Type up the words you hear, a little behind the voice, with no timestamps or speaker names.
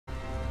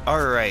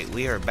Alright,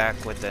 we are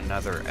back with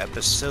another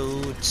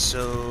episode,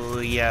 so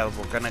yeah,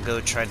 we're gonna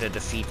go try to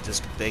defeat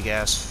this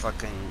big-ass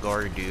fucking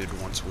guard dude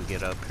once we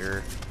get up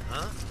here.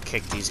 Huh?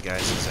 Kick these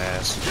guys'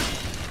 ass.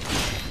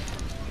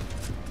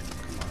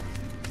 Come on.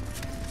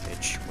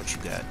 Bitch, what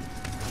you got?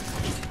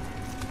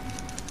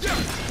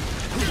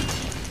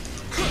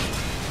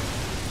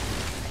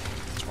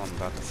 That's why I'm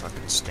about to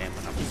fucking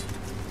stamina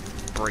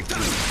break you.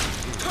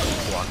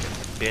 Block it,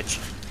 bitch.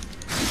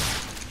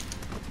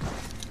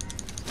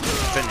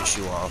 Finish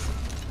you off.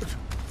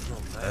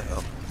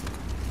 Uh-oh.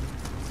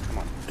 Come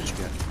on, what you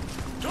got?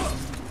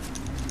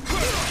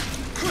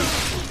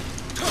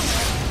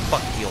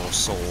 Fuck your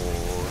soul.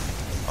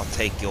 I'll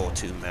take your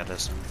 2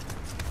 medicine.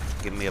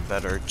 Give me a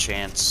better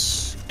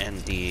chance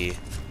in the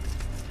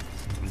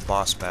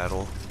boss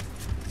battle.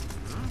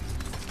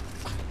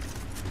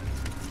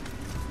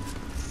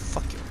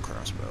 Fuck your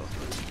crossbow.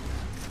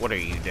 What are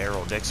you,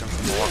 Daryl Dixon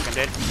from The Walking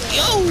Dead?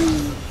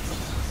 Yo!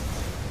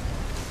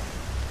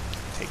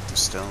 Take the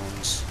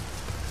stones.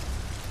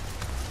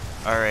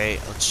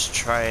 Alright, let's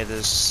try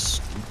this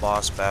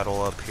boss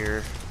battle up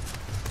here.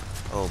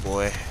 Oh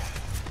boy.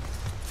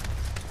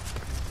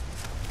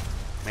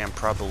 Man,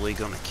 probably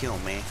gonna kill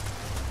me.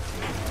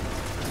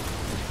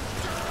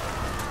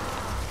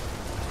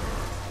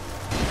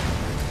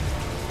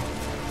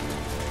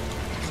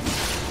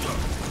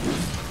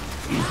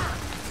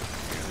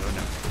 Oh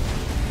no.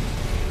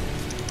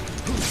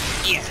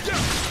 Yeah!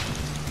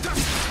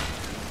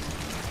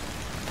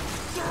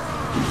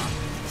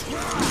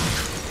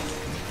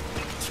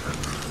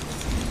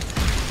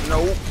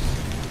 Nope.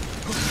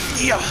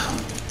 Yeah.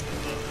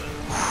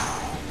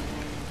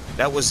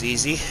 That was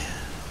easy.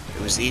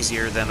 It was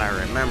easier than I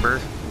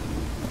remember.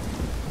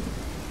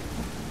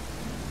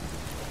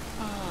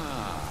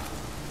 Ah,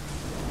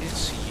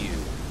 it's you.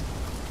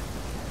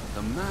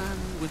 The man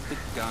with the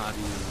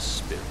guardian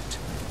spirit.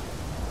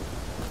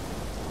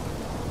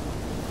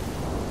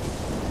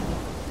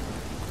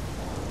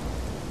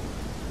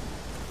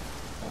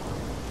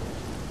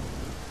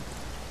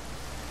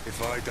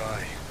 If I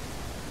die,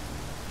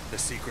 the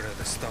secret of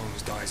the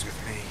stones dies with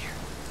me.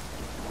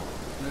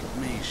 Let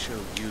me show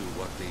you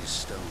what these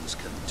stones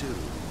can do.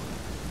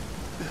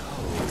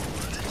 Behold.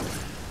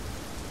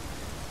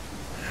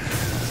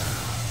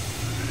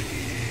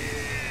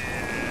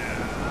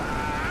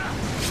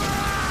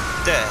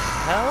 The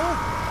hell?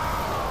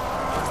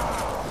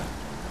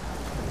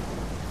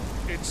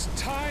 It's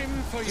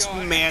time for This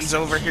your man's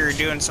over here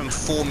doing some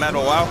Full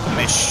Metal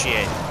Alchemist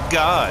shit.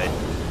 God.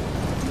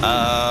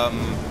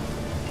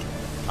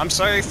 I'm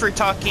sorry for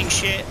talking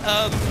shit.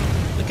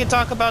 We can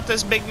talk about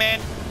this, big man.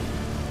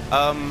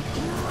 I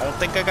don't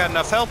think I got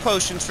enough health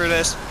potions for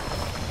this.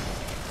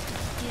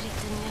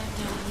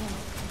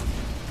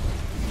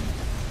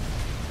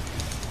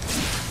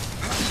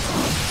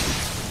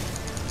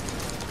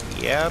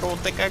 Yeah, I don't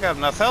think I got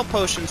enough health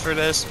potions for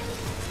this.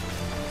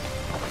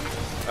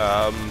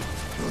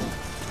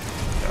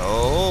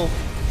 No.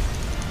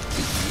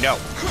 No.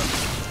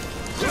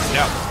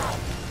 No.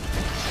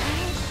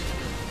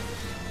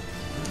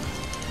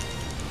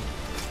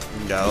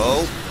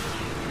 No.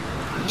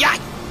 Yeah.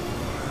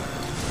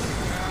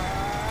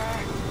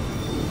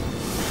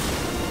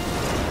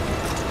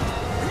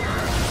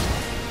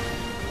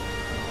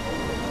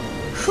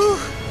 Whew.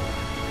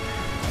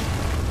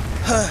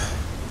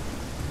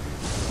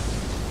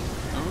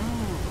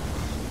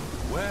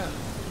 Well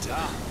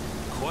done.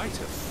 Quite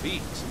a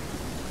feat.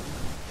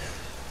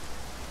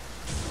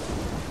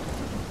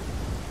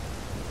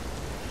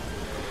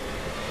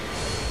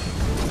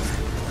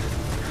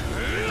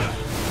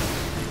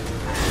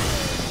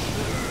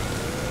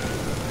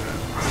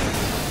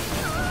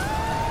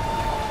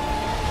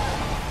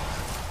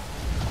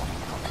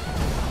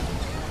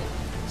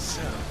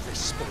 This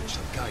spirit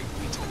shall guide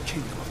me to the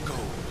kingdom of gold.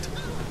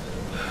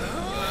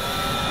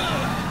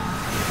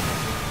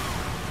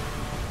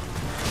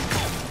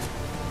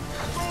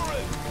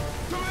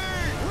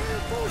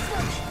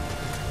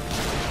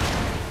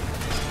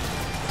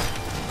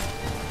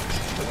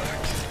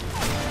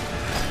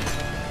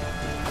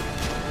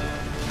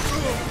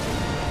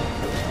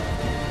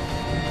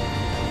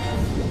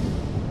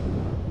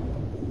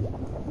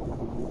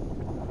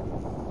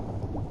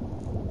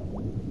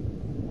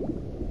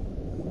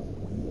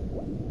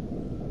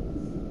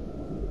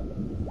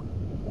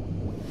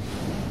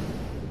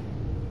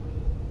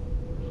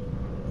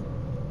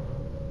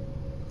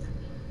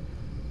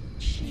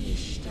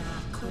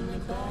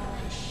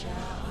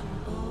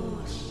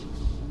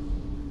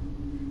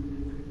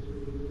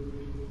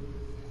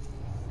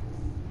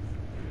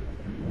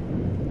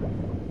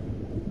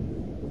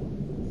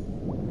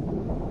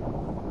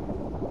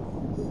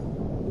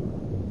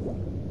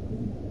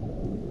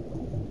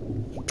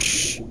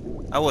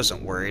 I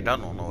wasn't worried. I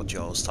don't know what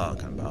y'all was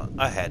talking about.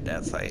 I had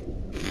that fight.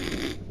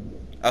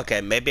 Okay,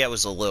 maybe I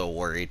was a little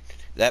worried.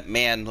 That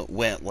man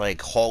went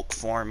like Hulk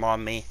form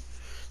on me.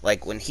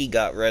 Like when he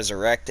got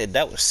resurrected,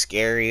 that was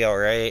scary,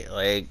 alright?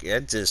 Like,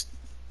 it just...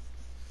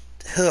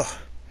 Ugh.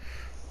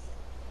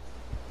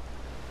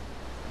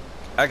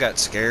 I got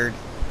scared.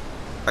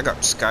 I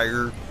got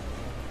scared.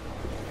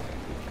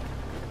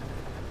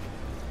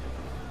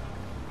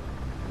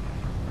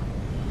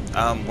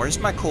 Where's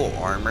my cool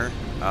armor?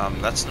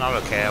 That's not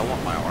okay. I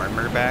want my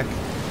armor back.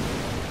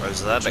 Or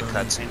is that a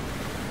cutscene?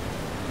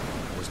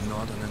 Was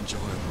not an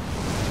enjoyable.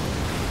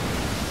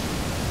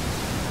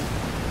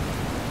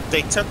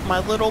 They took my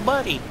little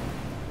buddy.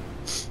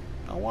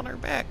 I want her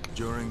back.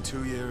 During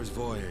 2 years'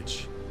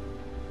 voyage,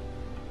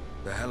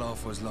 the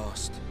Helloff was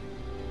lost.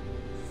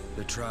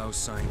 The trow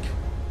sank,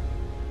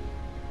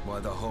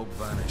 while the hope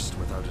vanished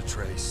without a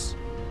trace.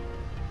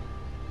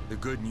 The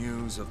good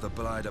news of the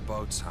Blythe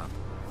boat's hap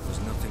was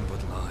nothing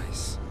but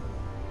lies.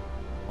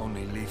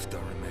 Only Leifta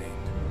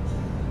remained.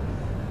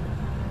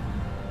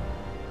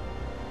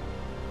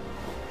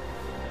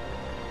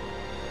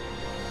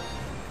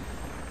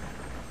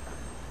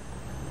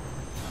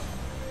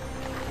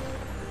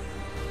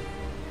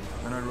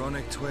 An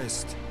ironic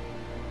twist.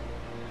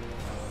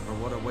 For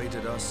what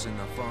awaited us in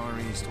the Far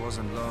East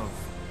wasn't love.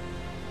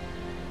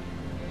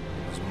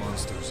 It was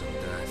monsters and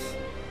death.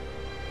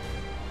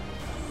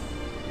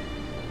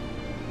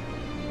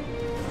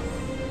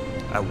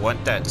 I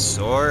want that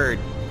sword.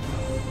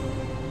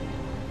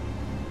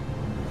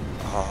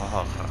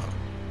 Oh,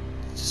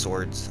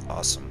 sword's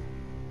awesome.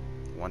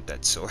 I want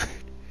that sword.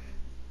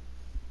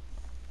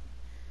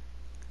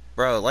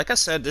 Bro, like I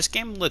said, this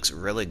game looks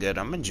really good.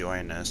 I'm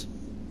enjoying this.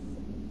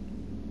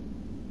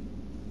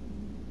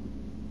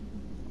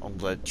 I'll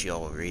let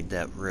y'all read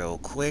that real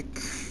quick.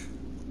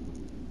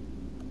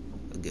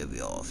 I'll give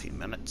y'all a few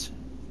minutes.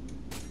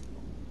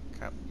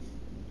 Okay.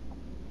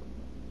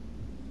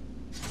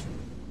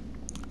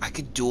 I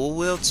could dual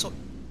wield so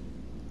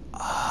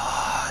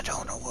I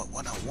don't know what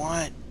one I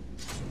want.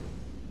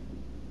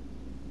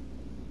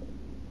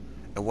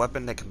 A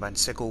weapon that combines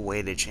sickle,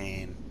 weighted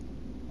chain.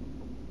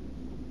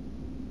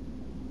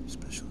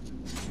 Special.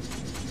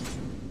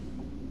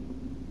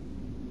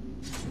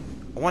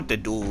 I want the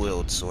dual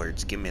wield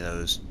swords. Give me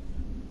those.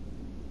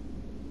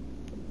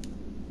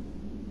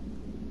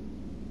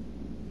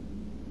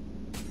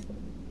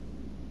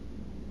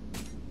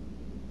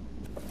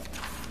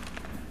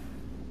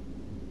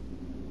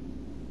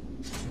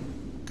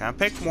 Can I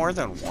pick more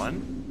than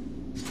one?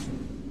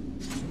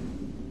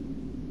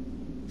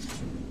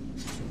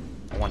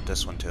 I want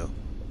this one too.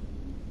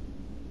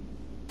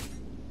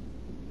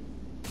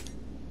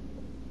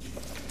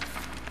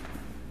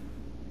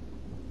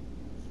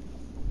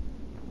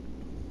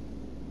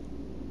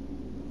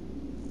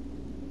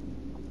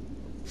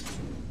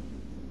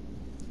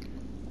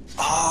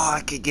 Oh,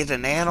 I could get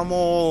an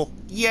animal.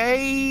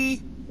 Yay!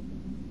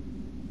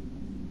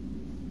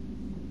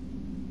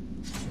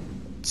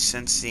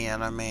 Sense the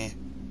enemy.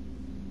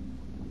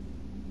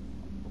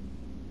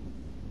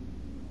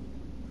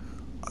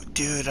 Oh,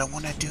 dude, I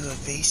want to do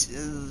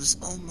evasives.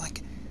 Oh my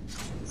god.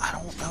 I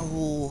don't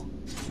know.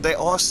 They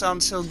all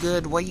sound so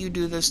good. Why you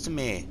do this to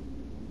me?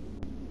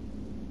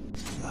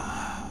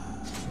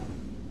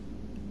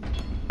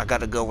 I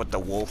gotta go with the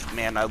wolf,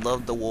 man. I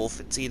love the wolf.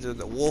 It's either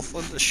the wolf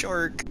or the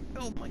shark.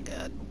 Oh my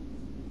god.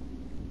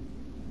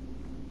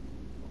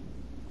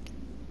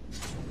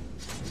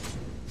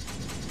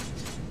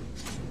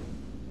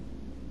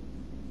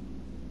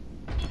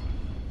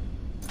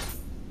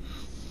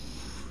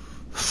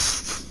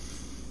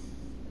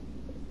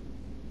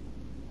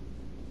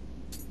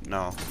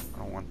 No, I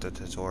don't want the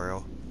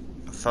tutorial.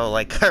 I felt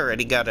like I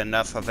already got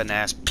enough of an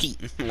ass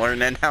beating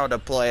learning how to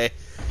play.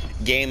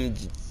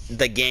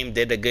 The game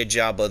did a good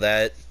job of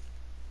that.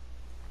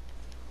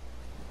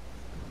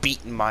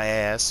 Beating my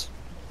ass.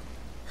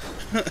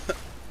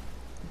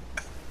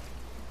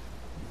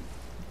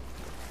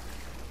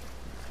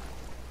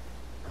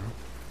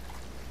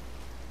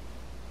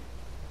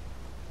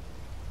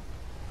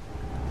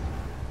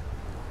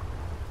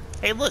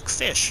 Hey, look,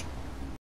 fish.